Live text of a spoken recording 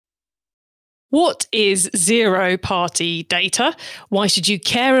What is zero-party data? Why should you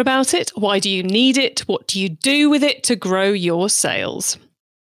care about it? Why do you need it? What do you do with it to grow your sales?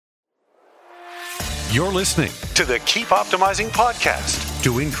 You're listening to the Keep Optimizing podcast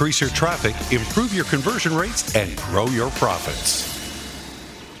to increase your traffic, improve your conversion rates, and grow your profits.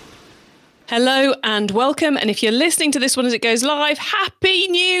 Hello and welcome. And if you're listening to this one as it goes live, Happy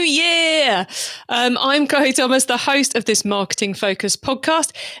New Year! I'm Chloe Thomas, the host of this Marketing Focus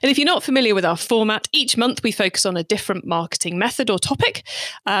podcast. And if you're not familiar with our format, each month we focus on a different marketing method or topic.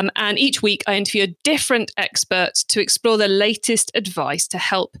 And each week I interview a different expert to explore the latest advice to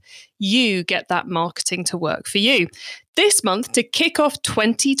help you get that marketing to work for you. This month, to kick off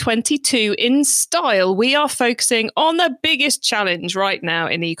 2022 in style, we are focusing on the biggest challenge right now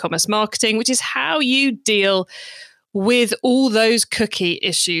in e-commerce marketing, which is how you deal with all those cookie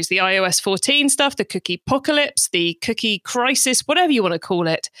issues, the iOS 14 stuff, the cookie apocalypse, the cookie crisis, whatever you want to call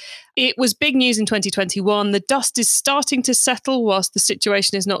it. It was big news in 2021. The dust is starting to settle whilst the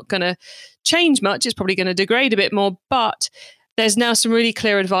situation is not going to change much. It's probably going to degrade a bit more, but there's now some really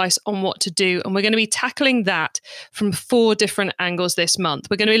clear advice on what to do. And we're going to be tackling that from 4 different angles this month.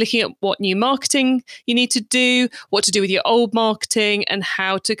 We're going to be looking at what new marketing you need to do, what to do with your old marketing, and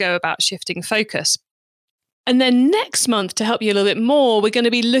how to go about shifting focus. And then next month, to help you a little bit more, we're going to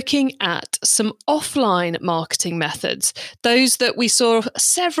be looking at some offline marketing methods, those that we saw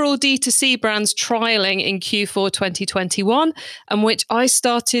several D2C brands trialing in Q4 2021, and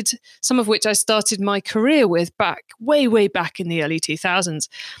some of which I started my career with way back in the early 2000s.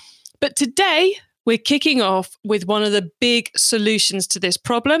 But today, we're kicking off with one of the big solutions to this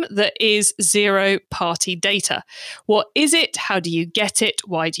problem that is zero-party data. What is it? How do you get it?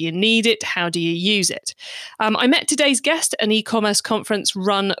 Why do you need it? How do you use it? I met today's guest at an e-commerce conference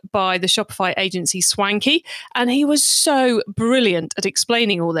run by the Shopify agency Swanky, and he was so brilliant at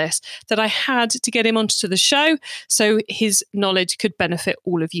explaining all this that I had to get him onto the show so his knowledge could benefit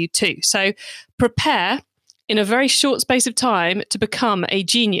all of you too. So prepare in a very short space of time to become a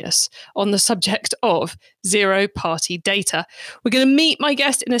genius on the subject of zero-party data. We're going to meet my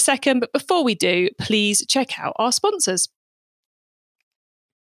guest in a second, but before we do, please check out our sponsors.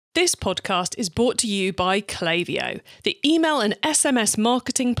 This podcast is brought to you by Klaviyo, the email and SMS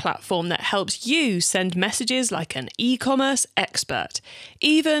marketing platform that helps you send messages like an e-commerce expert,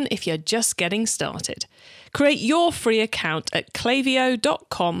 even if you're just getting started. Create your free account at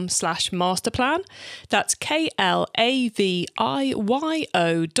klaviyo.com/masterplan. That's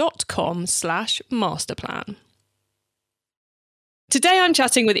klaviyo.com/masterplan. Today, I'm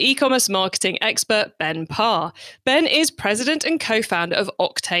chatting with e-commerce marketing expert Ben Parr. Ben is president and co-founder of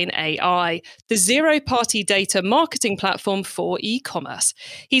Octane AI, the zero-party data marketing platform for e-commerce.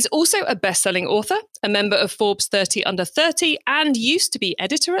 He's also a best-selling author, a member of Forbes 30 Under 30, and used to be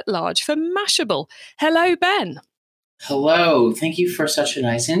editor-at-large for Mashable. Hello, Ben. Hello. Thank you for such a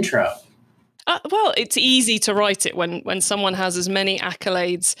nice intro. Well, it's easy to write it when someone has as many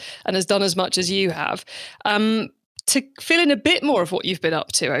accolades and has done as much as you have. To fill in a bit more of what you've been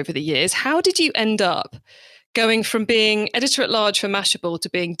up to over the years, how did you end up going from being editor-at-large for Mashable to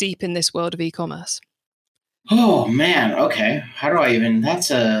being deep in this world of e-commerce? Oh, man. Okay. How do I even get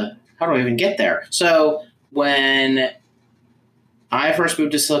there? So when I first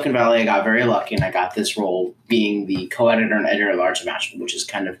moved to Silicon Valley, I got very lucky and I got this role being the co-editor and editor-at-large of Mashable, which is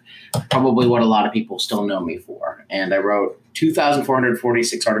kind of probably what a lot of people still know me for. And I wrote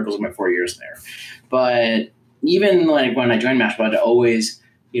 2,446 articles in my 4 years there. But even like when I joined Mashable, I'd always,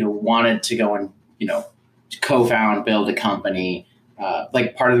 wanted to go and, co-found, build a company.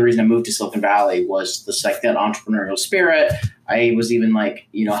 Like part of the reason I moved to Silicon Valley was that entrepreneurial spirit. I was even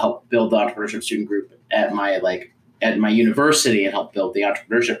helped build the entrepreneurship student group at my university and helped build the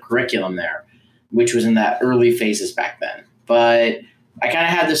entrepreneurship curriculum there, which was in that early phases back then. But I kind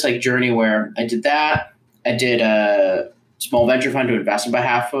of had this journey where I did that. I did a small venture fund to invest on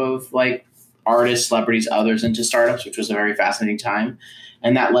behalf of artists, celebrities, others into startups, which was a very fascinating time.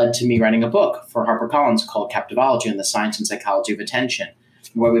 And that led to me writing a book for HarperCollins called Captivology and the Science and Psychology of Attention,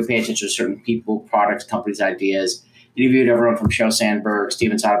 where we pay attention to certain people, products, companies, ideas. Interviewed everyone from Sheryl Sandberg,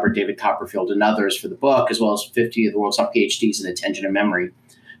 Steven Soderbergh, David Copperfield, and others for the book, as well as 50 of the world's top PhDs in attention and memory.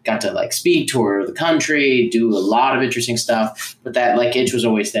 Got to speed tour the country, do a lot of interesting stuff, but that itch was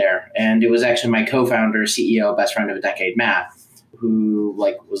always there. And it was actually my co-founder, CEO, best friend of a decade, Matt, who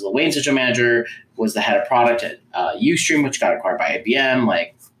was Lil Wayne's digital manager, was the head of product at Ustream, which got acquired by IBM,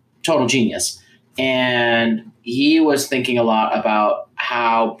 total genius. And he was thinking a lot about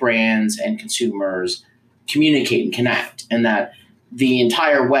how brands and consumers communicate and connect, and that the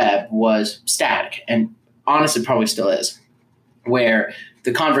entire web was static, and honestly probably still is, where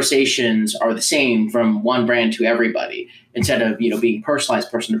the conversations are the same from one brand to everybody instead of, being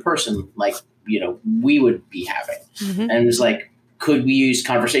personalized person to person, like, we would be having. Mm-hmm. And it was like, could we use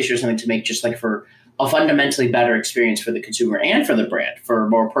conversation or something to make just like for a fundamentally better experience for the consumer and for the brand, for a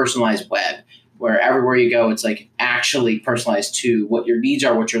more personalized web, where everywhere you go, it's like actually personalized to what your needs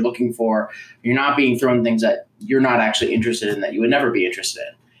are, what you're looking for. You're not being thrown things that you're not actually interested in, that you would never be interested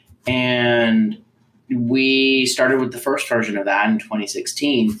in. And we started with the first version of that in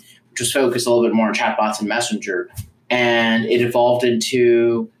 2016, which was focused a little bit more on chatbots and Messenger. And it evolved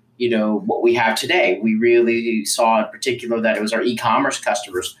into, what we have today. We really saw in particular that it was our e-commerce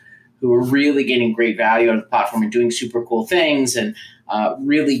customers who were really getting great value out of the platform and doing super cool things, and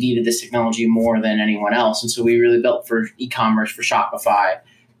really needed this technology more than anyone else. And so we really built for e-commerce for Shopify.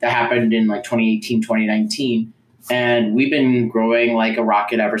 That happened in like 2018, 2019. And we've been growing like a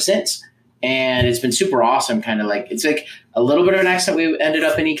rocket ever since. And it's been super awesome. Kind of like, it's like a little bit of an accident we ended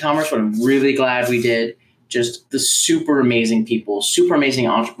up in e-commerce, but I'm really glad we did. Just the super amazing people, super amazing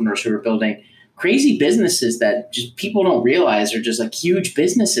entrepreneurs who are building crazy businesses that just people don't realize are just like huge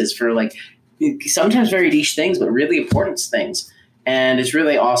businesses for like sometimes very niche things, but really important things. And it's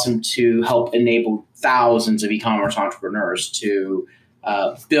really awesome to help enable thousands of e-commerce entrepreneurs to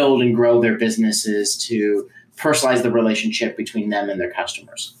build and grow their businesses, to personalize the relationship between them and their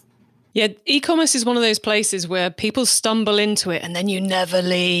customers. Yeah, e-commerce is one of those places where people stumble into it and then you never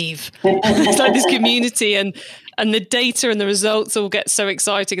leave. It's like this community, and the data and the results all get so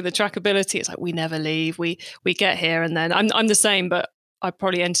exciting, and the trackability, it's like we never leave. We get here, and then I'm the same, but I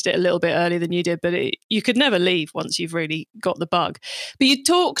probably entered it a little bit earlier than you did, but you could never leave once you've really got the bug. But you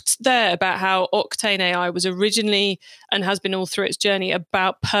talked there about how Octane AI was originally, and has been all through its journey,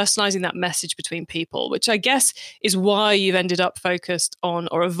 about personalizing that message between people, which I guess is why you've ended up focused on,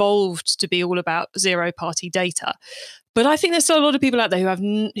 or evolved to be all about, zero-party data. But I think there's still a lot of people out there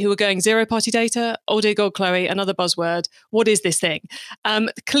who are going zero-party data. Oh dear God, Chloe, another buzzword. What is this thing?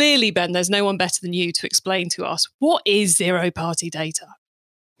 Clearly, Ben, there's no one better than you to explain to us, what is zero-party data?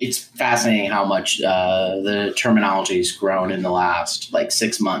 It's fascinating how much the terminology has grown in the last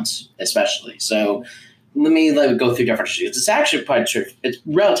 6 months, especially. So let me go through different issues. It's actually it's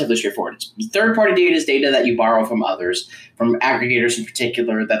relatively straightforward. It's third-party data is data that you borrow from others, from aggregators in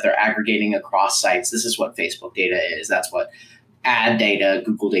particular, that they're aggregating across sites. This is what Facebook data is. That's what ad data,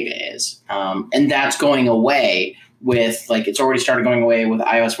 Google data is. And that's going away with, it's already started going away with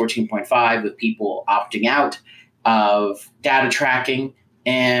iOS 14.5, with people opting out of data tracking.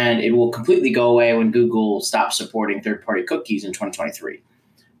 And it will completely go away when Google stops supporting third-party cookies in 2023.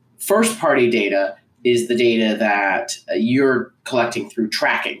 First-party data is the data that you're collecting through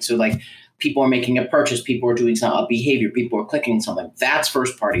tracking. So people are making a purchase, people are doing a behavior, people are clicking something. That's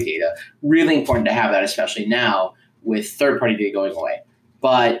first-party data. Really important to have that, especially now with third-party data going away.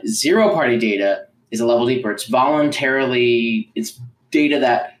 But zero-party data is a level deeper. It's data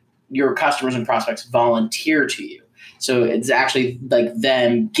that your customers and prospects volunteer to you. So it's actually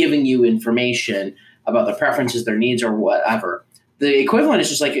them giving you information about their preferences, their needs, or whatever. The equivalent is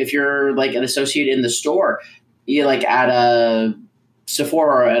just if you're an associate in the store, you at a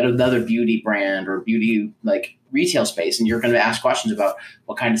Sephora or at another beauty brand or beauty retail space, and you're going to ask questions about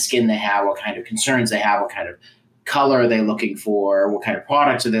what kind of skin they have, what kind of concerns they have, what kind of color are they looking for, what kind of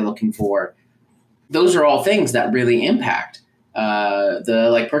products are they looking for. Those are all things that really impact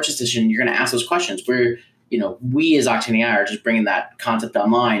the purchase decision. You're going to ask those questions where, we as Octane AI are just bringing that concept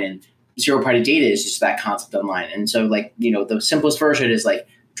online, and zero-party data is just that concept online. And so the simplest version is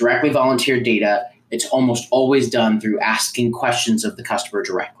directly volunteered data. It's almost always done through asking questions of the customer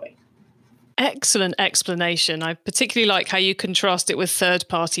directly. Excellent explanation. I particularly like how you contrast it with third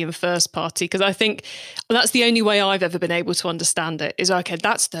party and first party, because I think that's the only way I've ever been able to understand it is, okay,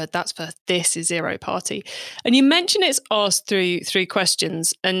 that's third, that's first, this is zero party. And you mentioned it's asked through three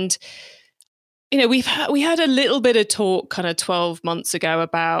questions. And, we had a little bit of talk kind of 12 months ago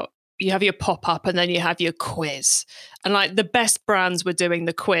about, you have your pop-up and then you have your quiz. And the best brands were doing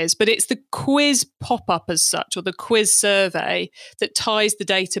the quiz, but it's the quiz pop-up as such, or the quiz survey, that ties the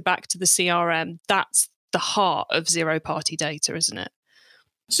data back to the CRM. That's the heart of zero-party data, isn't it?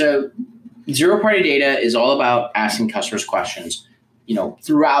 So zero-party data is all about asking customers questions,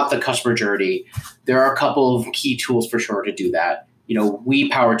 throughout the customer journey. There are a couple of key tools for sure to do that. We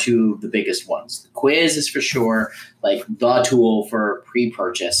power two of the biggest ones. The quiz is for sure the tool for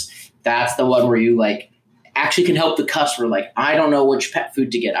pre-purchase. That's the one where you actually can help the customer. I don't know which pet food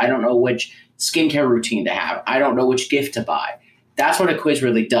to get. I don't know which skincare routine to have. I don't know which gift to buy. That's what a quiz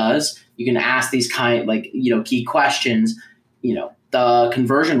really does. You can ask these key questions. The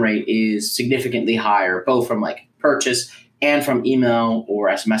conversion rate is significantly higher, both from purchase and from email or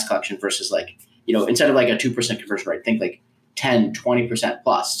SMS collection versus like, instead of like a 2% conversion rate, think like 10, 20%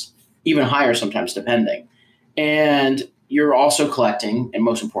 plus, even higher sometimes depending. And you're also collecting, and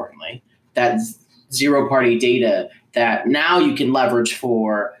most importantly, that zero-party data that now you can leverage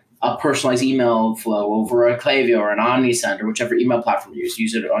for a personalized email flow over a Klaviyo or an OmniSend or whichever email platform you use.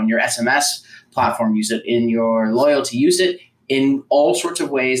 Use it on your SMS platform, use it in your loyalty, use it in all sorts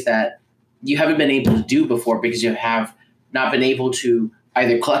of ways that you haven't been able to do before because you have not been able to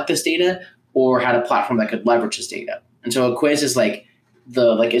either collect this data or had a platform that could leverage this data. And so a quiz is like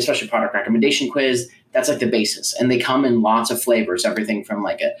especially product recommendation quiz, that's like the basis. And they come in lots of flavors, everything from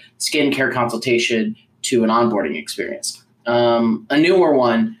like a skincare consultation to an onboarding experience. A newer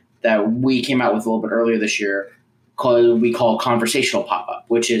one that we came out with a little bit earlier this year we call conversational pop-up,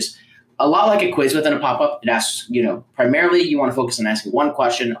 which is a lot like a quiz within a pop-up. It asks, primarily you want to focus on asking one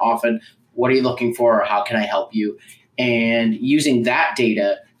question, often, what are you looking for or how can I help you? And using that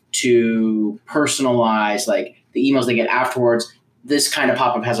data to personalize like the emails they get afterwards. This kind of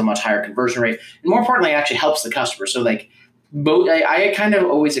pop-up has a much higher conversion rate. And more importantly, it actually helps the customer. So like both, I kind of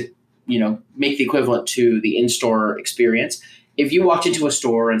always, make the equivalent to the in-store experience. If you walked into a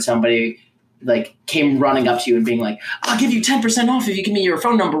store and somebody like came running up to you and being like, I'll give you 10% off if you give me your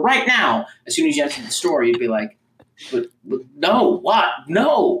phone number right now. As soon as you entered the store, you'd be like, but no, what?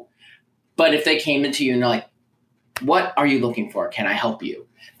 No. But if they came into you and they're like, what are you looking for? Can I help you?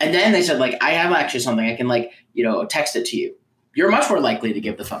 And then they said like, I have actually something I can like, text it to you. You're much more likely to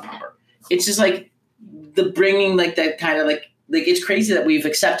give the phone number. It's just like the bringing like that kind of like it's crazy that we've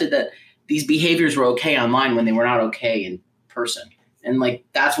accepted that these behaviors were okay online when they were not okay in person. And like,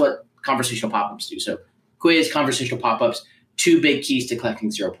 that's what conversational pop-ups do. So quiz, conversational pop-ups, two big keys to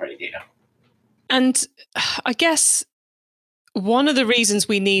collecting zero-party data. And I guess one of the reasons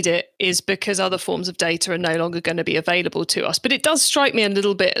we need it is because other forms of data are no longer going to be available to us. But it does strike me a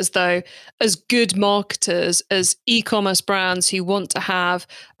little bit as though, as good marketers, as e-commerce brands who want to have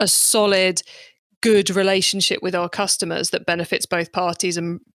a solid, good relationship with our customers that benefits both parties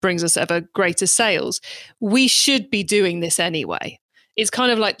and brings us ever greater sales, we should be doing this anyway. It's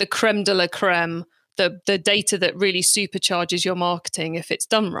kind of like the creme de la creme, the data that really supercharges your marketing if it's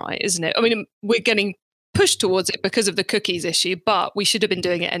done right, isn't it? I mean, we're getting pushed towards it because of the cookies issue, but we should have been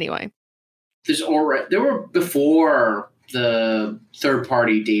doing it anyway. There were before the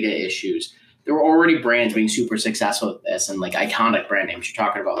third-party data issues, there were already brands being super successful with this and like iconic brand names. You're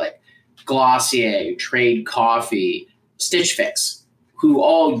talking about like Glossier, Trade Coffee, Stitch Fix, who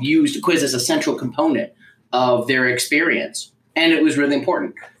all used a quiz as a central component of their experience. And it was really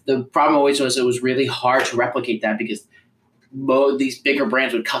important. The problem always was it was really hard to replicate that because these bigger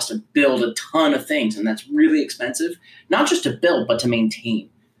brands would custom build a ton of things, and that's really expensive, not just to build, but to maintain.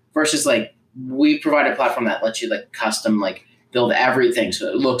 Versus like we provide a platform that lets you like custom like build everything so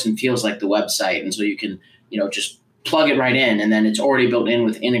it looks and feels like the website, and so you can just plug it right in, and then it's already built in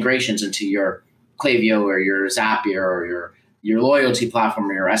with integrations into your Klaviyo or your Zapier or your loyalty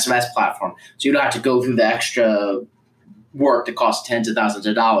platform or your SMS platform. So you don't have to go through the extra work that costs tens of thousands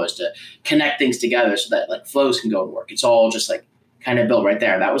of dollars to connect things together so that like flows can go and work. It's all just like kind of built right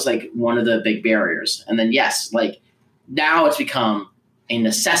there. That was like one of the big barriers. And then yes, like now it's become a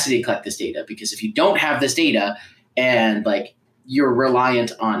necessity to collect this data, because if you don't have this data and like you're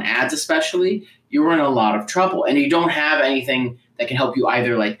reliant on ads especially, you're in a lot of trouble. And you don't have anything that can help you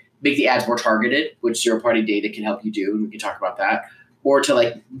either like make the ads more targeted, which zero-party data can help you do, and we can talk about that, or to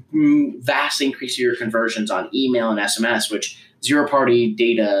like vastly increase your conversions on email and SMS, which zero-party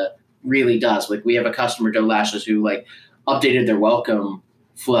data really does. Like we have a customer, Joe Lashes, who like updated their welcome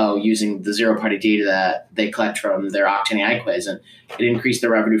flow using the zero-party data that they collect from their Octane AI quiz, and it increased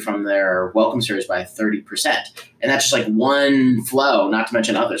their revenue from their welcome series by 30%. And that's just like one flow, not to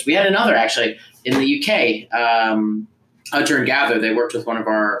mention others. We had another actually in the UK, Hunter and Gather. They worked with one of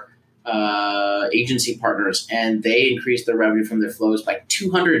our agency partners, and they increased their revenue from their flows by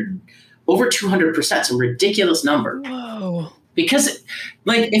over 200%, some ridiculous number. Whoa. Because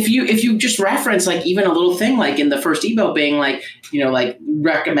like if you just reference like even a little thing like in the first email being like, like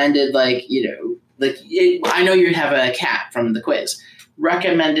recommended, like, I know you have a cat from the quiz,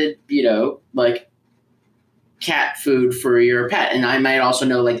 recommended, like cat food for your pet. And I might also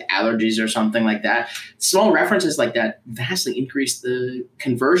know like allergies or something like that. Small references like that vastly increase the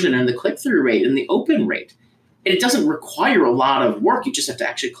conversion and the click-through rate and the open rate. And it doesn't require a lot of work. You just have to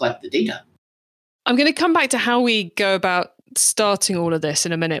actually collect the data. I'm going to come back to how we go about starting all of this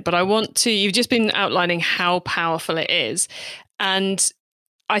in a minute, but you've just been outlining how powerful it is. And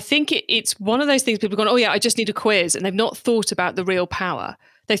I think it's one of those things people are going, oh yeah, I just need a quiz. And they've not thought about the real power.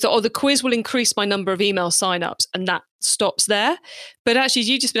 they thought, oh, the quiz will increase my number of email signups, and that stops there. But actually, as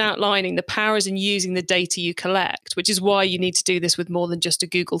you've just been outlining, the power is in using the data you collect, which is why you need to do this with more than just a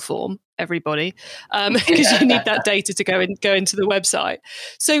Google form, everybody, because you need that data to go into the website.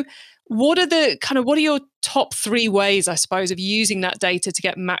 So what are your top 3 ways, I suppose, of using that data to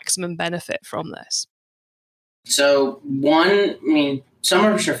get maximum benefit from this? So one, some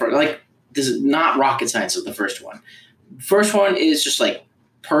are sure, like, this is not rocket science of the first one. First one is just like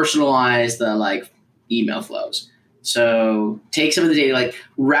personalize the like email flows. So take some of the data, like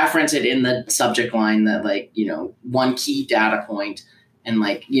reference it in the subject line that like, one key data point, and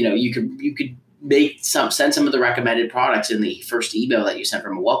like, you could send some of the recommended products in the first email that you sent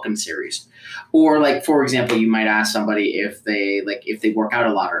from a welcome series. Or like, for example, you might ask somebody if they work out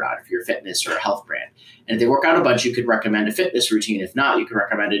a lot or not, if you're a fitness or a health brand. And if they work out a bunch, you could recommend a fitness routine. If not, you could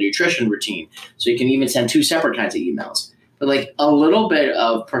recommend a nutrition routine. So you can even send 2 separate kinds of emails. But like a little bit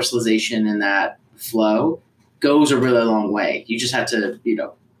of personalization in that flow goes a really long way. You just have to,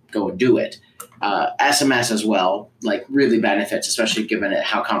 go and do it. SMS as well, like really benefits, especially given it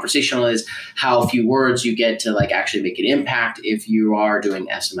how conversational it is, how few words you get to like actually make an impact if you are doing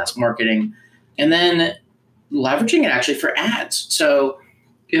SMS marketing. And then leveraging it actually for ads. So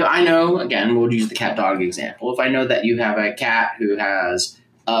if I know, again, we'll use the cat dog example. If I know that you have a cat who has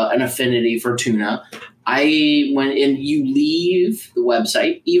an affinity for tuna, when you leave the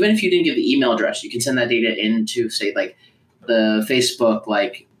website, even if you didn't give the email address, you can send that data into, say, like the Facebook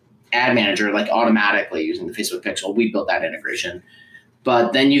like ad manager, like automatically using the Facebook Pixel. We built that integration,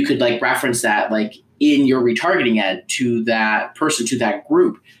 but then you could like reference that like in your retargeting ad to that person, to that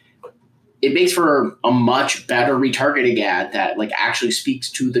group. It makes for a much better retargeting ad that like actually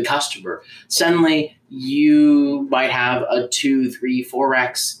speaks to the customer. Suddenly you might have a 2, 3,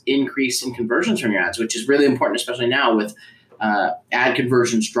 4x increase in conversions from your ads, which is really important, especially now with ad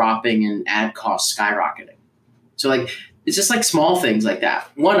conversions dropping and ad costs skyrocketing. So like, it's just like small things like that.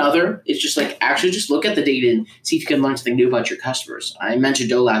 One other is just like actually just look at the data and see if you can learn something new about your customers. I mentioned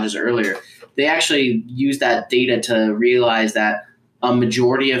Dough Lashes earlier. They actually use that data to realize that a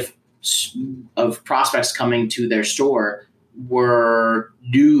majority of prospects coming to their store were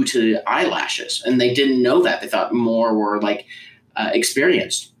new to eyelashes, and they didn't know that. They thought more were like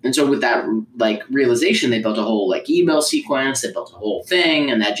experienced. And so with that like realization, they built a whole like email sequence. They built a whole thing,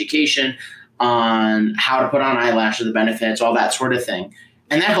 and education on how to put on eyelashes, the benefits, all that sort of thing.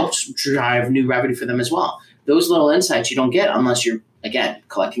 And that helps drive new revenue for them as well. Those little insights you don't get unless you're, again,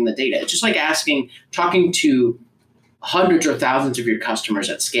 collecting the data. It's just like talking to hundreds or thousands of your customers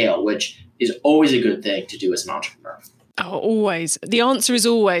at scale, which is always a good thing to do as an entrepreneur. Oh, always. The answer is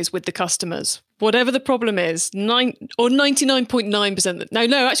always with the customers. Whatever the problem is, 99.9%.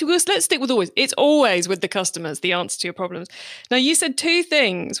 No, actually, let's stick with always. It's always with the customers, the answer to your problems. Now, you said 2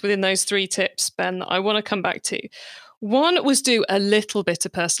 things within those 3 tips, Ben, that I want to come back to. One was do a little bit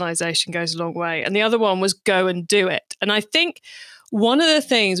of personalization goes a long way. And the other one was go and do it. And I think one of the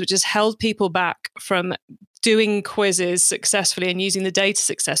things which has held people back from doing quizzes successfully and using the data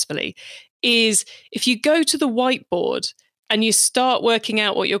successfully is if you go to the whiteboard and you start working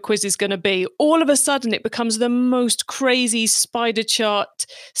out what your quiz is going to be, all of a sudden it becomes the most crazy spider chart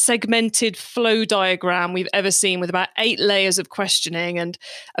segmented flow diagram we've ever seen, with about 8 layers of questioning and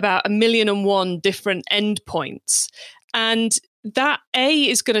about 1,000,001 different endpoints. And that A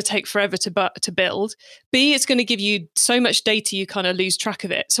is going to take forever to build. B, it's going to give you so much data you kind of lose track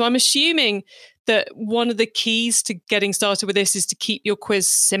of it. So I'm assuming that one of the keys to getting started with this is to keep your quiz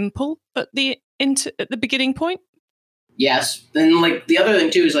simple at the beginning point. Yes. And like the other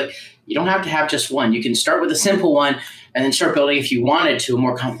thing too is like, you don't have to have just one. You can start with a simple one and then start building, if you wanted to, a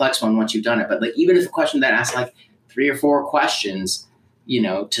more complex one once you've done it. But like, even if a question that asks like 3 or 4 questions,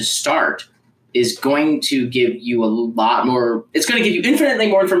 to start, is going to give you a lot more. It's going to give you infinitely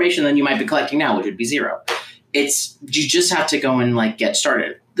more information than you might be collecting now, which would be 0. You just have to go and like get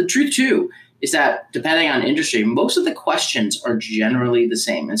started. The truth too is that depending on industry, most of the questions are generally the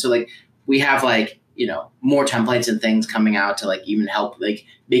same. And so like we have like, more templates and things coming out to like even help like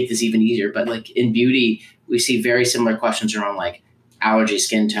make this even easier. But like in beauty, we see very similar questions around like allergy,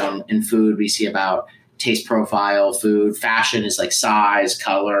 skin tone. In food, we see about taste profile, food. Fashion is like size,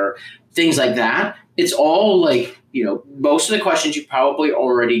 color, things like that. It's all like, most of the questions you probably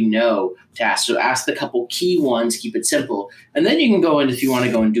already know to ask. So ask the couple key ones, keep it simple. And then you can go in if you want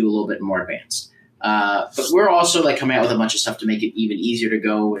to go and do a little bit more advanced. But we're also like coming out with a bunch of stuff to make it even easier to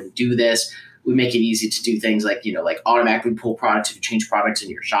go and do this. We make it easy to do things like, like automatically pull products if you change products in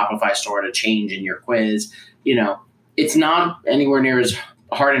your Shopify store, to change in your quiz. It's not anywhere near as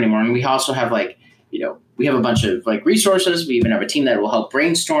hard anymore. And we also have like, we we have a bunch of like resources. We even have a team that will help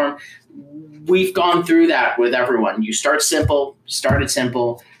brainstorm. We've gone through that with everyone. You start simple,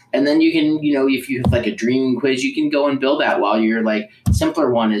 and then you can, if you have like a dream quiz, you can go and build that, while your like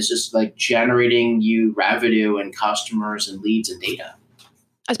simpler one is just like generating you revenue and customers and leads and data.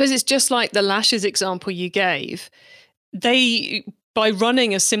 I suppose it's just like the lashes example you gave. By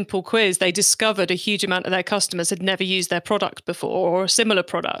running a simple quiz, they discovered a huge amount of their customers had never used their product before or a similar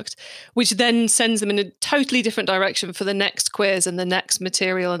product, which then sends them in a totally different direction for the next quiz and the next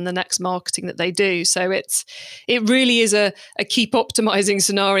material and the next marketing that they do. So it really is a keep optimizing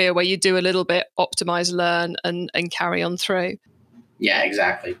scenario where you do a little bit, optimize, learn, and carry on through. Yeah,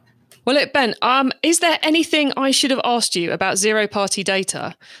 exactly. Well, Ben, is there anything I should have asked you about zero-party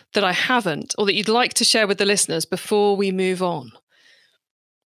data that I haven't, or that you'd like to share with the listeners before we move on?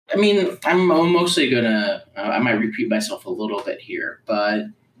 I mean, I'm mostly I might repeat myself a little bit here, but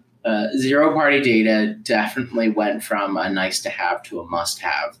zero-party data definitely went from a nice to have to a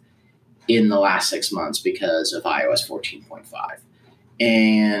must-have in the last 6 months because of iOS 14.5.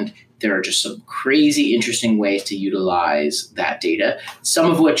 And there are just some crazy interesting ways to utilize that data,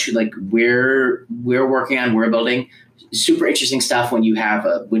 some of which like we're working on, we're building super interesting stuff when you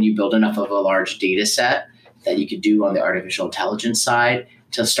build enough of a large data set that you could do on the artificial intelligence side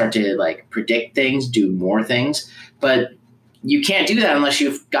to start to like predict things, do more things. But you can't do that unless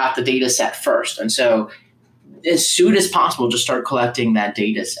you've got the data set first. And so as soon as possible, just start collecting that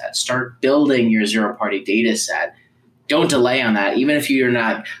data set, start building your zero-party data set. Don't delay on that. Even if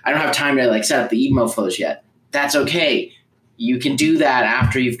I don't have time to like set up the email flows yet. That's okay. You can do that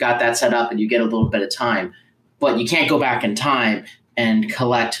after you've got that set up and you get a little bit of time, but you can't go back in time and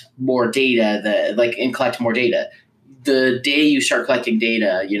collect more data The day you start collecting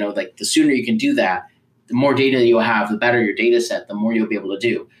data, like the sooner you can do that, the more data you'll have, the better your data set, the more you'll be able to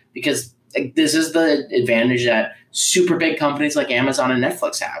do. Because like, this is the advantage that super big companies like Amazon and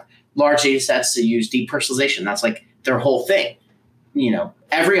Netflix have. Large data sets to use deep personalization. That's like their whole thing.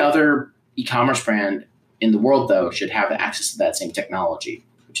 Every other e-commerce brand in the world, though, should have access to that same technology,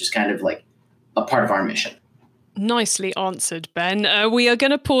 which is kind of like a part of our mission. Nicely answered, Ben. We are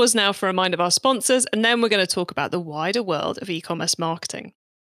going to pause now for a reminder of our sponsors, and then we're going to talk about the wider world of e-commerce marketing.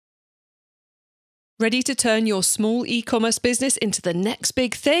 Ready to turn your small e-commerce business into the next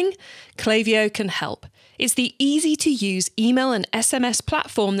big thing? Klaviyo can help. It's the easy-to-use email and SMS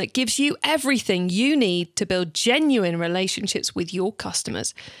platform that gives you everything you need to build genuine relationships with your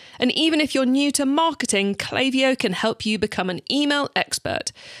customers. And even if you're new to marketing, Klaviyo can help you become an email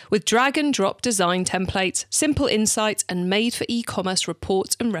expert with drag-and-drop design templates, simple insights, and made-for-e-commerce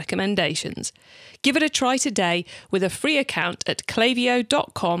reports and recommendations. Give it a try today with a free account at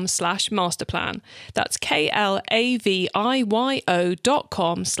klaviyo.com/masterplan. That's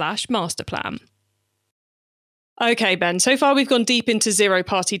klaviyo.com/masterplan. Okay, Ben, so far we've gone deep into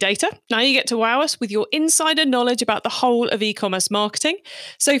zero-party data. Now you get to wow us with your insider knowledge about the whole of e-commerce marketing.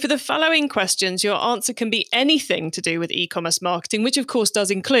 So for the following questions, your answer can be anything to do with e-commerce marketing, which of course does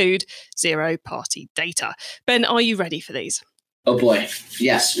include zero-party data. Ben, are you ready for these? Oh boy.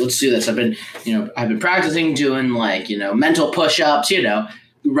 Yes, let's do this. I've been practicing doing mental push-ups,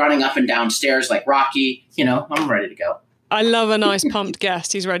 running up and down stairs like Rocky. I'm ready to go. I love a nice pumped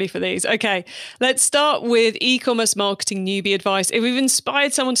guest who's ready for these. Okay, let's start with e-commerce marketing newbie advice. If we've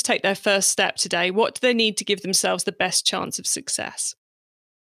inspired someone to take their first step today, what do they need to give themselves the best chance of success?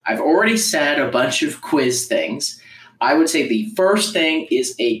 I've already said a bunch of quiz things. I would say the first thing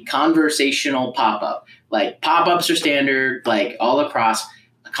is a conversational pop-up. Like pop-ups are standard, like all across.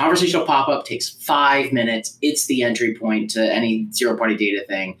 A conversational pop-up takes 5 minutes. It's the entry point to any zero-party data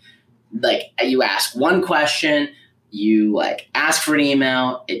thing. Like you ask one question, you ask for an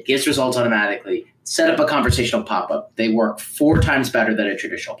email, it gives results automatically. Set up a conversational pop-up. They work 4 times better than a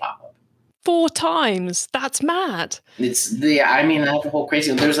traditional pop-up. 4 times? That's mad. That's the whole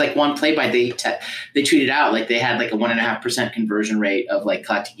crazy. There's one Play-By, they tweeted out they had a 1.5% conversion rate of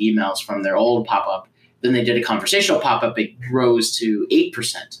collecting emails from their old pop-up. Then they did a conversational pop-up, it rose to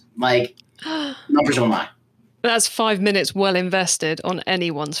 8%. Numbers don't lie. That's 5 minutes well invested on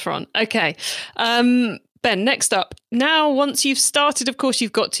anyone's front. Okay. Ben, next up. Now, once you've started, of course,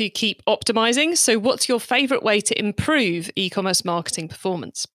 you've got to keep optimizing. So what's your favorite way to improve e-commerce marketing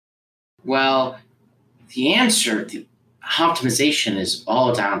performance? Well, the answer, the optimization is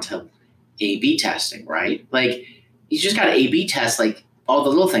all down to A/B testing, right? You just got to A/B test, all the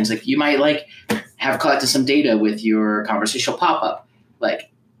little things. You might, have collected some data with your conversational pop-up.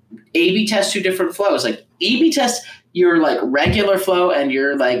 A/B test 2 different flows. A/B test your, regular flow and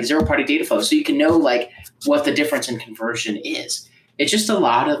your, zero-party data flow so you can know, what the difference in conversion is. It's just a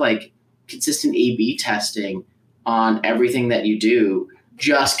lot of, consistent A/B testing on everything that you do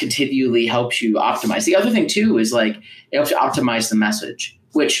just continually helps you optimize. The other thing too is like it helps you optimize the message,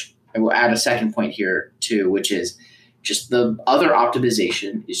 which I will add a second point here too, which is just the other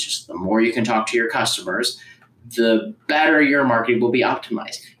optimization is just the more you can talk to your customers, the better your marketing will be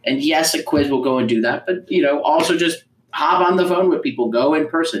optimized. And yes, a quiz will go and do that, but also just hop on the phone with people, go in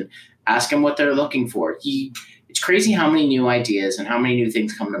person, ask them what they're looking for. It's crazy how many new ideas and how many new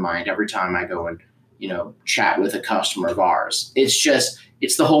things come to mind every time I go and chat with a customer of ours.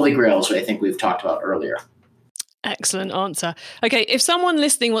 It's the holy grail, as I think we've talked about earlier. Excellent answer. Okay, if someone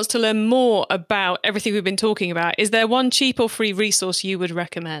listening wants to learn more about everything we've been talking about, is there one cheap or free resource you would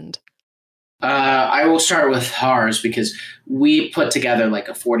recommend? I will start with ours because we put together like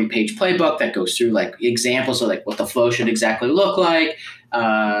a 40-page playbook that goes through like examples of like what the flow should exactly look like,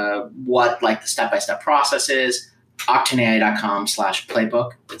 what like the step-by-step process is.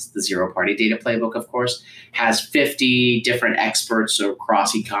 Octaneai.com/playbook. It's the Zero Party Data Playbook, of course, has 50 different experts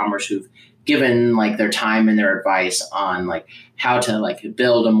across e-commerce who've given like their time and their advice on like how to like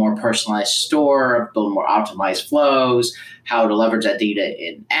build a more personalized store, build more optimized flows, how to leverage that data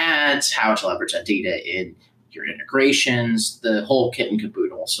in ads, how to leverage that data in your integrations, the whole kit and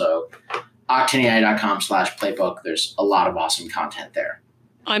caboodle. So Octaneai.com/playbook. There's a lot of awesome content there.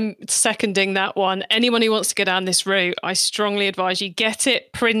 I'm seconding that one. Anyone who wants to go down this route, I strongly advise you get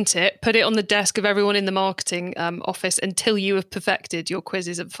it, print it, put it on the desk of everyone in the marketing office until you have perfected your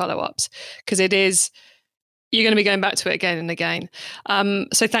quizzes and follow-ups, because you're going to be going back to it again and again.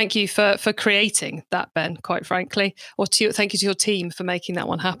 So thank you for creating that, Ben, quite frankly, thank you to your team for making that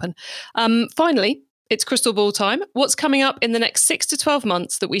one happen. Finally, it's crystal ball time. What's coming up in the next 6 to 12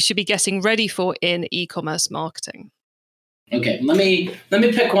 months that we should be getting ready for in e-commerce marketing? Okay, let me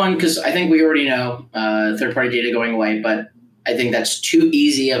pick one because I think we already know third-party data going away, but I think that's too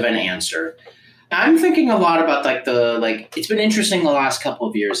easy of an answer. I'm thinking a lot about it's been interesting the last couple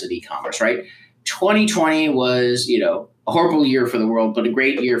of years at e-commerce, right? 2020 was, a horrible year for the world, but a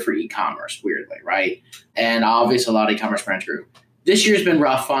great year for e-commerce, weirdly, right? And obviously a lot of e-commerce brands grew. This year's been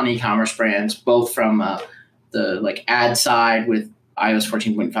rough on e-commerce brands, both from the ad side with iOS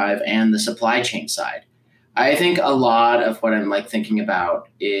 14.5 and the supply chain side. I think a lot of what I'm thinking about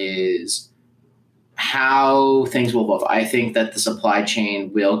is how things will evolve. I think that the supply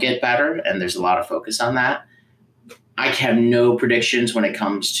chain will get better, and there's a lot of focus on that. I have no predictions when it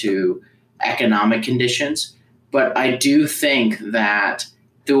comes to economic conditions, but I do think that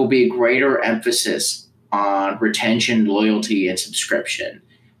there will be a greater emphasis on retention, loyalty, and subscription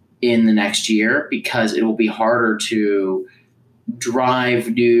in the next year because it will be harder to drive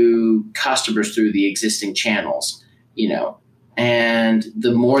new customers through the existing channels, and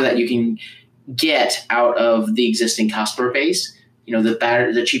the more that you can get out of the existing customer base,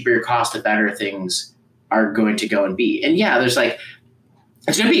 the cheaper your cost, the better things are going to go and be. And yeah, there's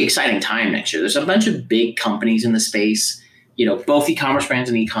it's going to be an exciting time next year. There's a bunch of big companies in the space, both e-commerce brands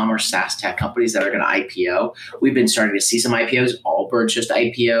and e-commerce SaaS tech companies that are going to IPO. We've been starting to see some IPOs. Allbirds just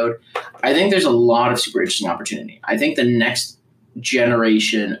IPO'd. I think there's a lot of super interesting opportunity. I think the next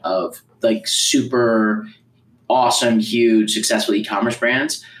generation of super awesome, huge, successful e-commerce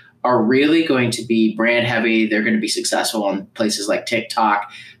brands are really going to be brand heavy. They're going to be successful on places like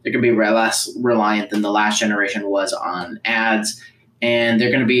TikTok. They're going to be less reliant than the last generation was on ads. And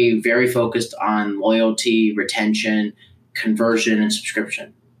they're going to be very focused on loyalty, retention, conversion, and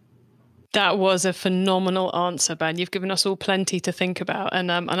subscription. That was a phenomenal answer, Ben. You've given us all plenty to think about.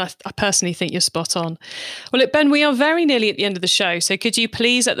 And I personally think you're spot on. Well, look, Ben, we are very nearly at the end of the show. So could you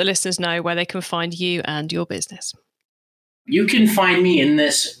please let the listeners know where they can find you and your business? You can find me in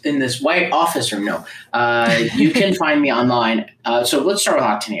this white office room. No, you can find me online. So let's start with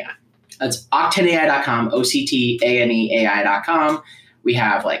Octaneai. That's Octaneai.com, Octaneai.com. We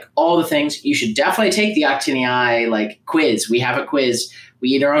have all the things. You should definitely take the Octaneai quiz. We have a quiz. We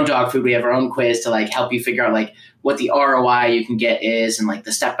eat our own dog food. We have our own quiz to help you figure out what the ROI you can get is and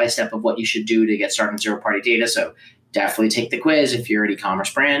the step-by-step of what you should do to get started in zero-party data. So definitely take the quiz if you're an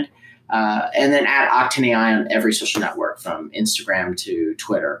e-commerce brand. And then add Octaneai on every social network from Instagram to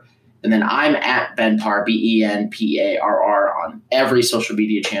Twitter. And then I'm at BenParr, BenParr on every social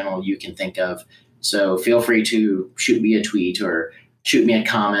media channel you can think of. So feel free to shoot me a tweet or shoot me a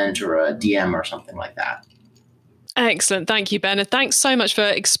comment or a DM or something like that. Excellent. Thank you, Ben. And thanks so much for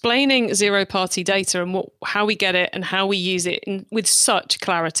explaining zero-party data and how we get it and how we use it with such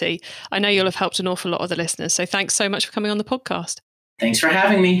clarity. I know you'll have helped an awful lot of the listeners. So thanks so much for coming on the podcast. Thanks for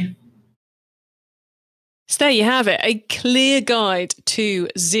having me. So there you have it, a clear guide to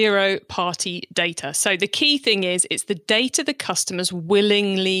zero-party data. So the key thing is it's the data the customers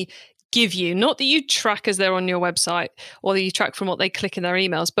willingly give you, not that you track as they're on your website or that you track from what they click in their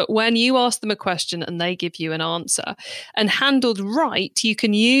emails, but when you ask them a question and they give you an answer. And handled right, you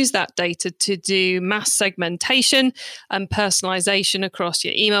can use that data to do mass segmentation and personalization across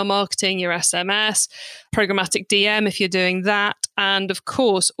your email marketing, your SMS, programmatic DM if you're doing that, and of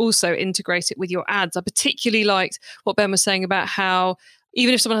course also integrate it with your ads. I particularly liked what Ben was saying about how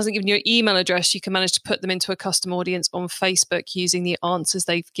even if someone hasn't given you an email address, you can manage to put them into a custom audience on Facebook using the answers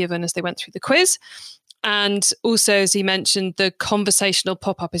they've given as they went through the quiz. And also, as he mentioned, the conversational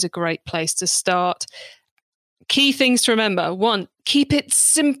pop-up is a great place to start. Key things to remember. 1, keep it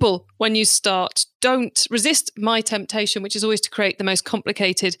simple when you start. Don't resist my temptation, which is always to create the most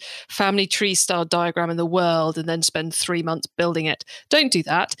complicated family tree style diagram in the world and then spend 3 months building it. Don't do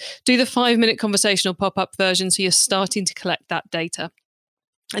that. Do the 5-minute conversational pop-up version so you're starting to collect that data.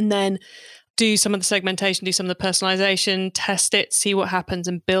 And then do some of the segmentation, do some of the personalization, test it, see what happens,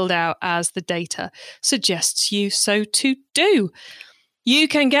 and build out as the data suggests you so to do. You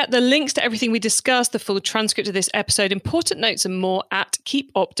can get the links to everything we discussed, the full transcript of this episode, important notes and more at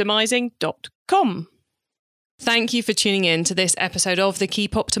keepoptimizing.com. Thank you for tuning in to this episode of the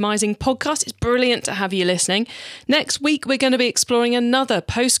Keep Optimizing podcast. It's brilliant to have you listening. Next week, we're going to be exploring another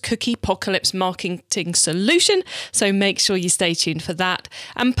post-cookie apocalypse marketing solution, so make sure you stay tuned for that.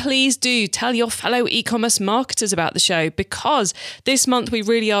 And please do tell your fellow e-commerce marketers about the show, because this month we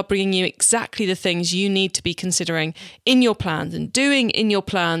really are bringing you exactly the things you need to be considering in your plans and doing in your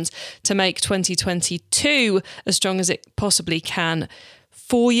plans to make 2022 as strong as it possibly can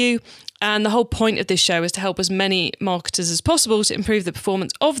for you. And the whole point of this show is to help as many marketers as possible to improve the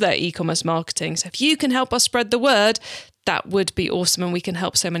performance of their e-commerce marketing. So if you can help us spread the word, that would be awesome, and we can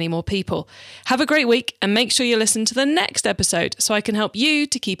help so many more people. Have a great week, and make sure you listen to the next episode so I can help you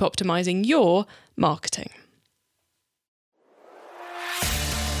to keep optimizing your marketing.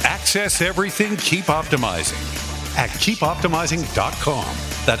 Access everything Keep Optimizing at keepoptimizing.com.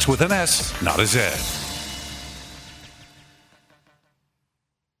 That's with an S, not a Z.